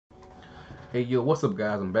Hey yo, what's up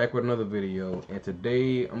guys? I'm back with another video, and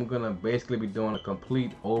today I'm gonna basically be doing a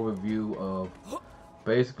complete overview of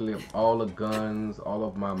basically all the guns, all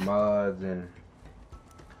of my mods, and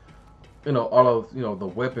all of the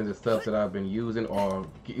weapons and stuff that I've been using, or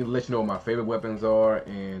let you know what my favorite weapons are,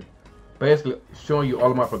 and basically showing you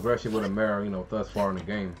all of my progression with Amara, thus far in the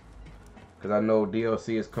game. Because I know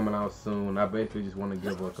DLC is coming out soon. I basically just want to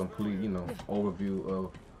give a complete, overview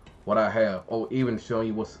of what I have, or even showing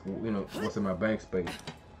you what's in my bank space.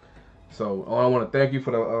 So I want to thank you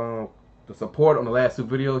for the support on the last two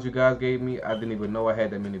videos you guys gave me. I didn't even know I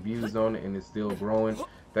had that many views on it, and it's still growing.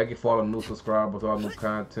 Thank you for all the new subscribers, all the new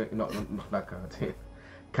content, not content,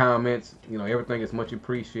 comments. Everything is much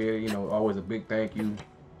appreciated. Always a big thank you.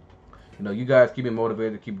 You guys keep me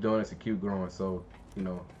motivated to keep doing this and keep growing. So,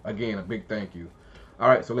 again, a big thank you. All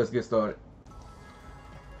right, so let's get started.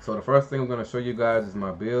 So the first thing I'm going to show you guys is my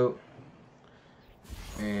build.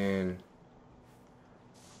 And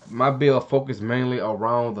my build focused mainly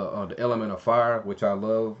around the element of fire, which I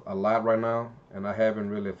love a lot right now. And I haven't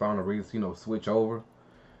really found a reason to, switch over.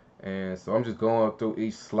 And so I'm just going through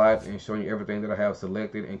each slot and showing you everything that I have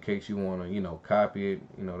selected in case you want to, copy it.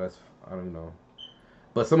 That's, I don't know.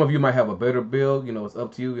 But some of you might have a better build. It's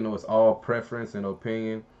up to you. It's all preference and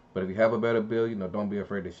opinion. But if you have a better build, don't be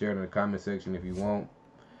afraid to share it in the comment section if you want.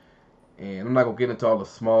 And I'm not going to get into all the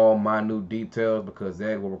small, minute details because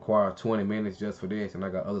that will require 20 minutes just for this. And I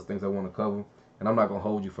got other things I want to cover. And I'm not going to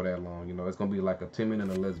hold you for that long. It's going to be like a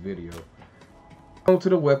 10-minute or less video. On to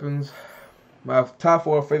the weapons. My top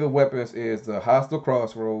 4 favorite weapons is the Hostile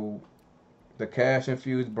Crossroad, the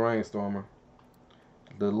Cash-Infused Brainstormer,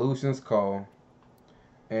 the Lucian's Call,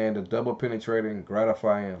 and the double penetrating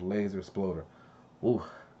gratifying laser exploder. Ooh,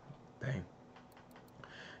 dang.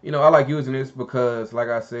 I like using this because, like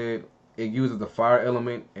I said, it uses the fire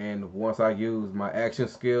element, and once I use my action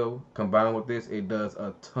skill combined with this, it does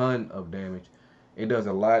a ton of damage. It does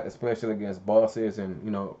a lot, especially against bosses and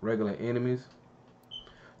regular enemies.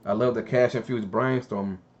 I love the Cash Infused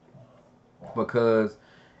Brainstorm because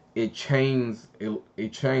it chains the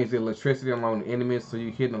electricity along the enemies, so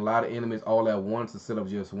you're hitting a lot of enemies all at once instead of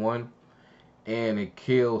just one, and it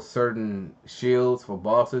kills certain shields for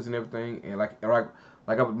bosses and everything. And like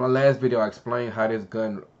my last video, I explained how this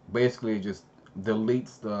gun basically just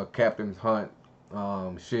deletes the Captain's Hunt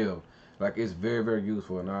shield. Like, it's very, very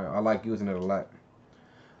useful, and I like using it a lot.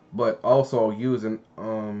 But also using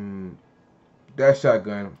that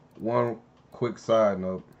shotgun. One quick side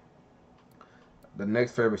note: the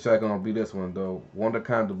next favorite shotgun will be this one though.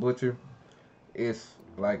 Wonderkind the Butcher. It's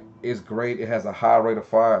great. It has a high rate of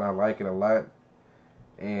fire, and I like it a lot.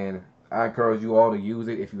 And I encourage you all to use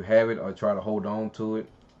it if you have it, or try to hold on to it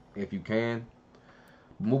if you can.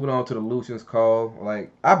 Moving on to the Lucian's Call.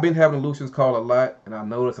 Like, I've been having Lucian's Call a lot, and I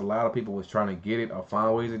noticed a lot of people was trying to get it or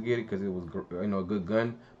find ways to get it because it was a good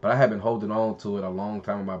gun. But I have been holding on to it a long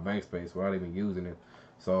time in my bank space without even using it.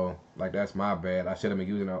 So, like, that's my bad. I should have been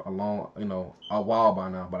using it a while by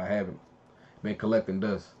now, but I haven't. Been collecting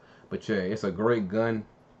dust. But yeah, it's a great gun.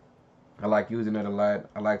 I like using it a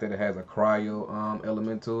lot. I like that it has a cryo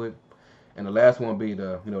element to it. And the last one will be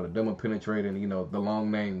the the double penetrating, the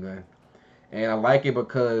long name gun. And I like it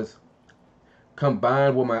because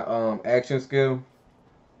combined with my action skill,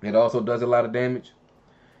 it also does a lot of damage.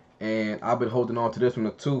 And I've been holding on to this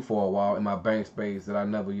one too for a while in my bank space that I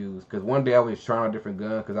never used. Because one day I was trying a different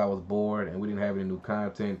gun because I was bored and we didn't have any new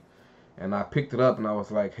content. And I picked it up and I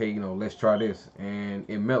was like, hey, let's try this. And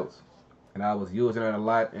it melts. And I was using it a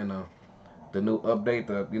lot in the new update,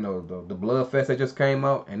 the Blood Fest that just came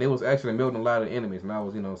out. And it was actually melting a lot of enemies. And I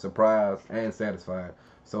was, surprised and satisfied.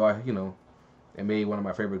 So it made one of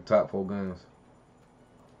my favorite top 4 guns.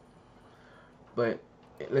 But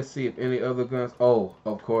let's see if any other guns. Oh,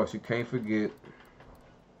 of course, you can't forget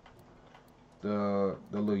the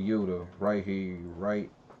Lyuda right here.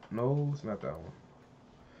 No, it's not that one.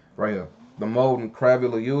 Right here, the Molten Krabby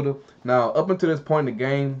Lyuda. Now, up until this point in the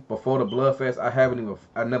game, before the Bloodfest,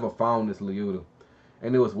 I never found this Lyuda,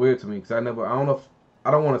 and it was weird to me because I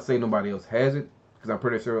don't want to say nobody else has it because I'm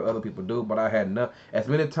pretty sure other people do, but I had enough. As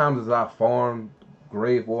many times as I farmed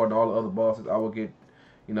Grave Ward and all the other bosses, I would get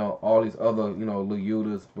all these other,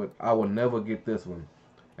 Lyudas, but I would never get this one.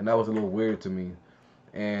 And that was a little weird to me.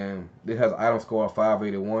 And it has an item score of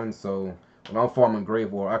 581, so when I'm farming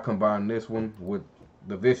Grave Ward, I combine this one with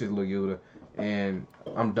the Vicious Lyuda, and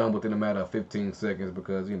I'm done within a matter of 15 seconds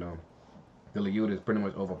because, the Lyuda is pretty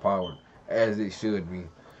much overpowered, as it should be.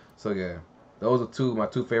 So yeah, those are my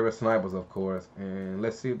two favorite snipers, of course. And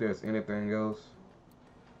let's see if there's anything else.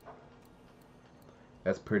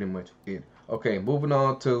 That's pretty much it. Okay, moving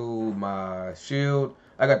on to my shield.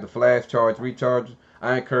 I got the flash charge recharge.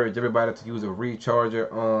 I encourage everybody to use a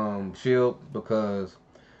recharger shield, because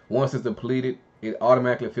once it's depleted, it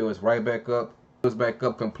automatically fills right back up. Fills back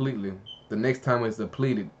up completely. The next time it's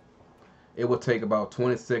depleted, it will take about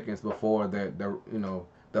 20 seconds before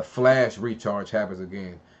the flash recharge happens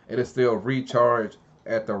again. It is still recharged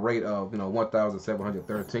at the rate of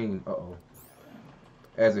 1,713.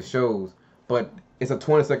 As it shows, but it's a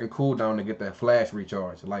 20-second cooldown to get that flash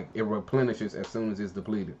recharge. Like, it replenishes as soon as it's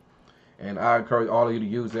depleted. And I encourage all of you to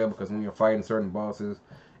use that, because when you're fighting certain bosses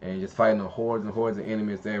and just fighting the hordes and hordes of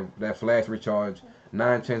enemies, that flash recharge,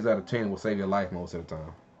 9 chances out of 10 will save your life most of the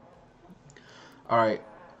time. Alright,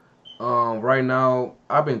 right now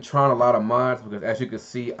I've been trying a lot of mods, because as you can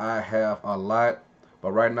see I have a lot.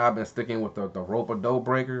 But right now I've been sticking with the rope-a-dope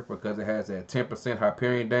breaker, because it has that 10%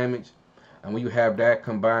 Hyperion damage. And when you have that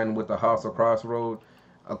combined with the House of Crossroad,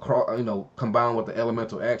 combined with the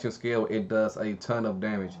elemental action skill, it does a ton of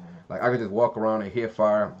damage. Like, I can just walk around and hit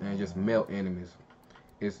fire and just melt enemies.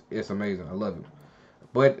 It's amazing. I love it.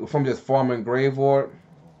 But from just farming Graveyard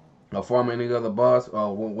or farming any other boss,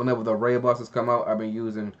 whenever the raid bosses come out, I've been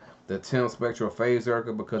using the Tim Spectral Phase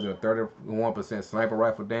Zerker, because of the 31% sniper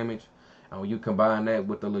rifle damage. And when you combine that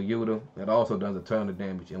with the Leuta, it also does a ton of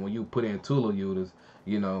damage. And when you put in 2 Leutas,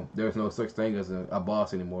 there's no such thing as a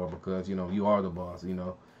boss anymore, because, you are the boss,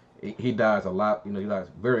 He dies a lot, he dies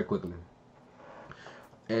very quickly.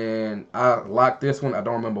 And I locked this one. I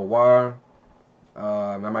don't remember why.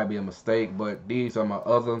 That might be a mistake, but these are my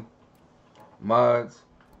other mods,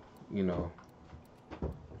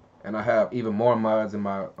 And I have even more mods in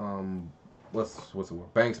my, what's the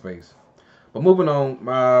word? Bank space. But moving on,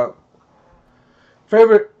 my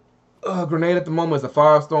favorite grenade at the moment is the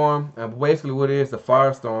Firestorm. And basically what it is, the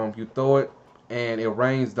Firestorm, you throw it and it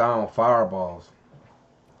rains down fireballs.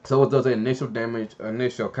 So it does initial damage,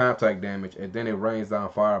 initial contact damage, and then it rains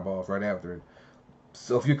down fireballs right after it.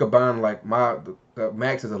 So if you combine, like, the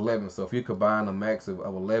max is 11, so if you combine a max of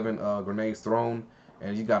 11 grenades thrown,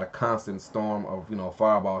 and you got a constant storm of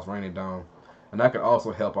fireballs raining down, and that can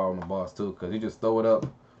also help out on the boss too, because you just throw it up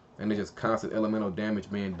and it's just constant elemental damage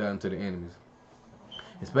being done to the enemies.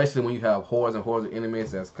 Especially when you have hordes and hordes of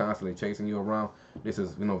enemies that's constantly chasing you around, this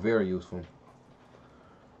is very useful.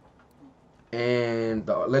 And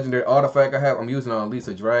the legendary artifact I have, I'm using on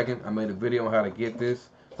Lisa Dragon. I made a video on how to get this,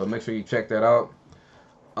 so make sure you check that out.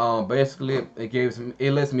 Basically,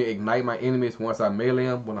 it lets me ignite my enemies once I melee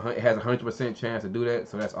them. It has a 100% chance to do that,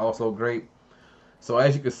 so that's also great. So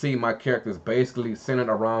as you can see, my character is basically centered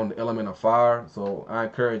around the element of fire. So I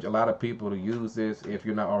encourage a lot of people to use this if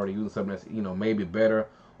you're not already using something that's maybe better,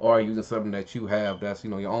 or using something that you have that's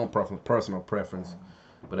your own personal preference.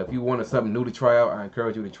 But if you wanted something new to try out, I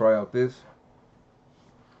encourage you to try out this.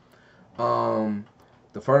 The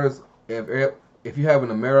first, if you have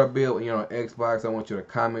an Amara build and you're on Xbox, I want you to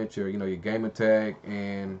comment your your gamer tag,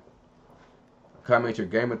 and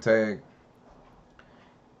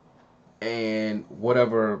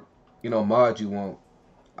whatever mod you want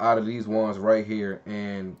out of these ones right here.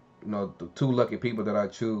 And the 2 lucky people that I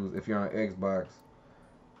choose, if you're on Xbox,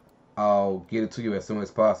 I'll get it to you as soon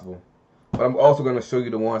as possible. But I'm also going to show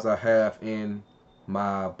you the ones I have in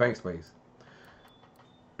my bank space.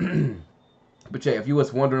 But yeah, if you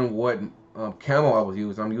was wondering what camo I was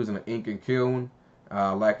using, I'm using an Ink and Kiln.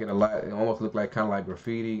 I like it a lot. It almost looks like kind of like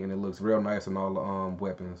graffiti, and it looks real nice on all the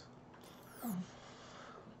weapons.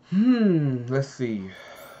 Let's see.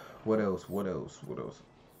 What else?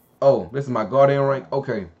 Oh, this is my Guardian rank.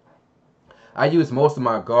 Okay. I use most of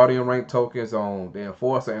my Guardian rank tokens on the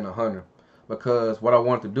Enforcer and the Hunter, because what I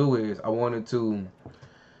wanted to do is I wanted to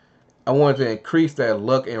increase that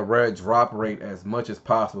luck and rare drop rate as much as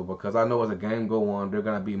possible, because I know as the game go on, there are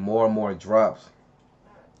going to be more and more drops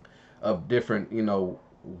of different,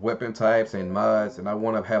 weapon types and mods, and I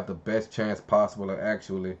want to have the best chance possible of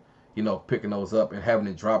actually, picking those up and having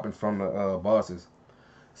it dropping from the bosses.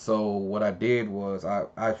 So what I did was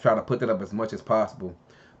I try to put that up as much as possible.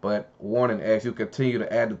 But warning, as you continue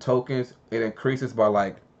to add the tokens, it increases by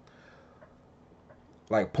like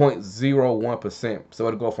 0.01%. So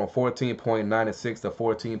it'll go from 14.96 to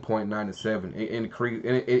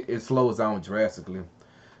 14.97. It slows down drastically.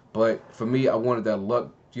 But for me, I wanted that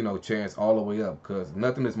luck, chance all the way up, because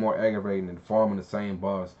nothing is more aggravating than farming the same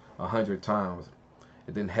boss 100 times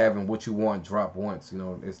and then having what you want drop once.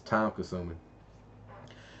 It's time consuming.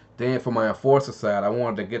 Then for my Enforcer side, I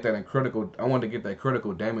wanted to get that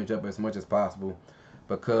critical damage up as much as possible,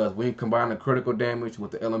 because when you combine the critical damage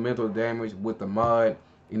with the elemental damage with the mod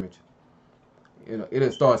image,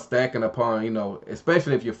 it'll start stacking upon,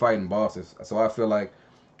 especially if you're fighting bosses. So I feel like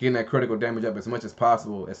getting that critical damage up as much as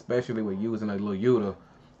possible, especially with using a Leuta,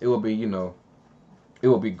 it would be, you know, it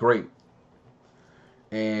would be great.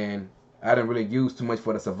 And I didn't really use too much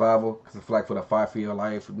for the survival because it's like for the 5 year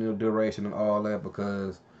life, duration and all that,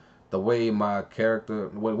 because the way my character,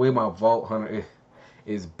 the way my Vault Hunter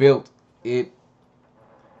is built, I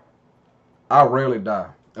rarely die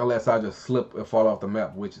unless I just slip and fall off the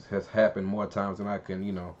map, which has happened more times than I can,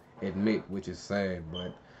 you know, admit, which is sad.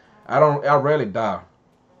 But I rarely die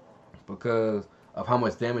because of how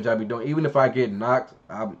much damage I be doing. Even if I get knocked,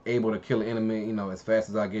 I'm able to kill an enemy, you know, as fast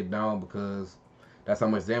as I get down because that's how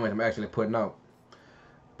much damage I'm actually putting out.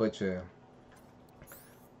 But yeah,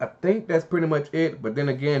 I think that's pretty much it. But then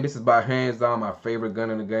again, this is by hands down my favorite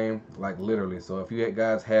gun in the game, like literally. So if you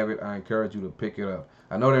guys have it, I encourage you to pick it up.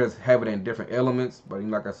 I know there's have it in different elements, but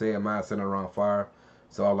like I said, mine's centered around fire.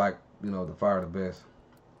 So I like, you know, the fire the best.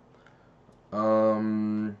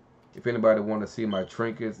 If anybody want to see my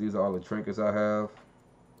trinkets, these are all the trinkets I have.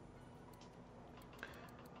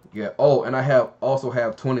 Yeah. Oh, and I also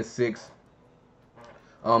have 26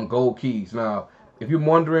 gold keys. Now, if you're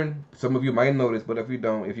wondering, some of you might know this, but if you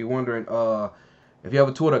don't, if you're wondering, if you have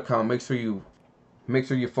a Twitter account, make sure you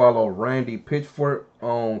follow Randy Pitchford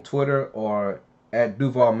on Twitter or at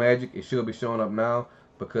Duval Magic. It should be showing up now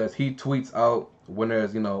because he tweets out when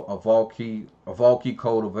there's, you know, a vault key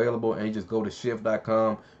code available, and you just go to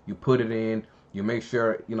shift.com, you put it in, you make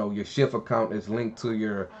sure, you know, your Shift account is linked to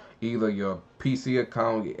your either your PC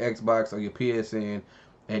account, your Xbox, or your PSN,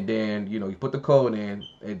 and then, you know, you put the code in,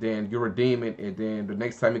 and then you redeem it, and then the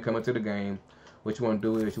next time you come into the game, what you want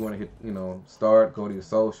to do is you want to hit, you know, start, go to your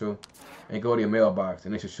social, and go to your mailbox,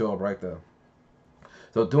 and it should show up right there.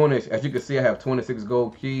 So doing this, as you can see, I have 26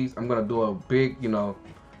 gold keys. I'm gonna do a big, you know,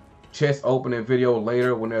 chest opening video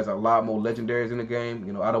later when there's a lot more legendaries in the game.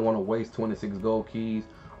 You know, I don't want to waste 26 gold keys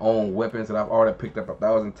on weapons that I've already picked up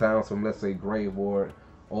 1,000 times from, let's say, Grave Ward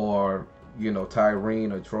or, you know,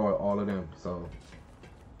 Tyrene or Troy, all of them. So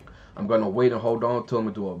I'm gonna wait and hold on to them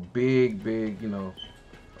and do a big, you know,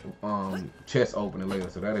 chest opening later.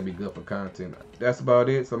 So that'll be good for content. That's about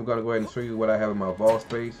it. So I'm gonna go ahead and show you what I have in my vault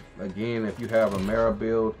space. Again, if you have a amara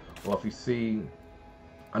build, or if you see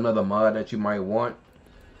another mod that you might want,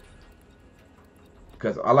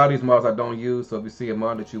 because a lot of these mods I don't use. So if you see a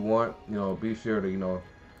mod that you want, you know, be sure to, you know,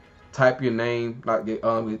 type your name, like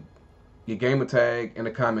your gamer tag in the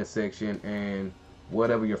comment section, and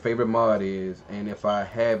whatever your favorite mod is, and if I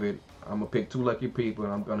have it, I'm gonna pick 2 lucky people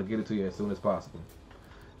and I'm gonna get it to you as soon as possible.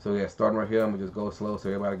 So yeah, starting right here, I'm gonna just go slow so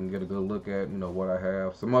everybody can get a good look at, you know, what I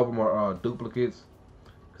have. Some of them are duplicates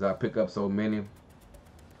because I pick up so many.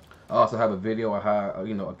 I also have a video on how,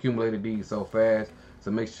 you know, accumulated these so fast, so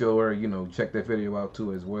make sure, you know, check that video out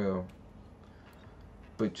too as well.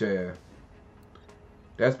 But yeah,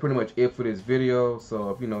 that's pretty much it for this video. So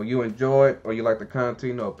if, you know, you enjoyed or you like the content,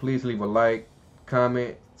 you know, please leave a like,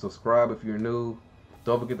 comment, subscribe if you're new.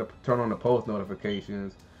 Don't forget to turn on the post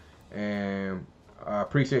notifications, and I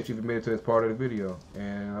appreciate you for made it to this part of the video.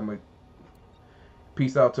 And I'm gonna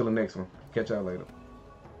peace out till the next one. Catch y'all later.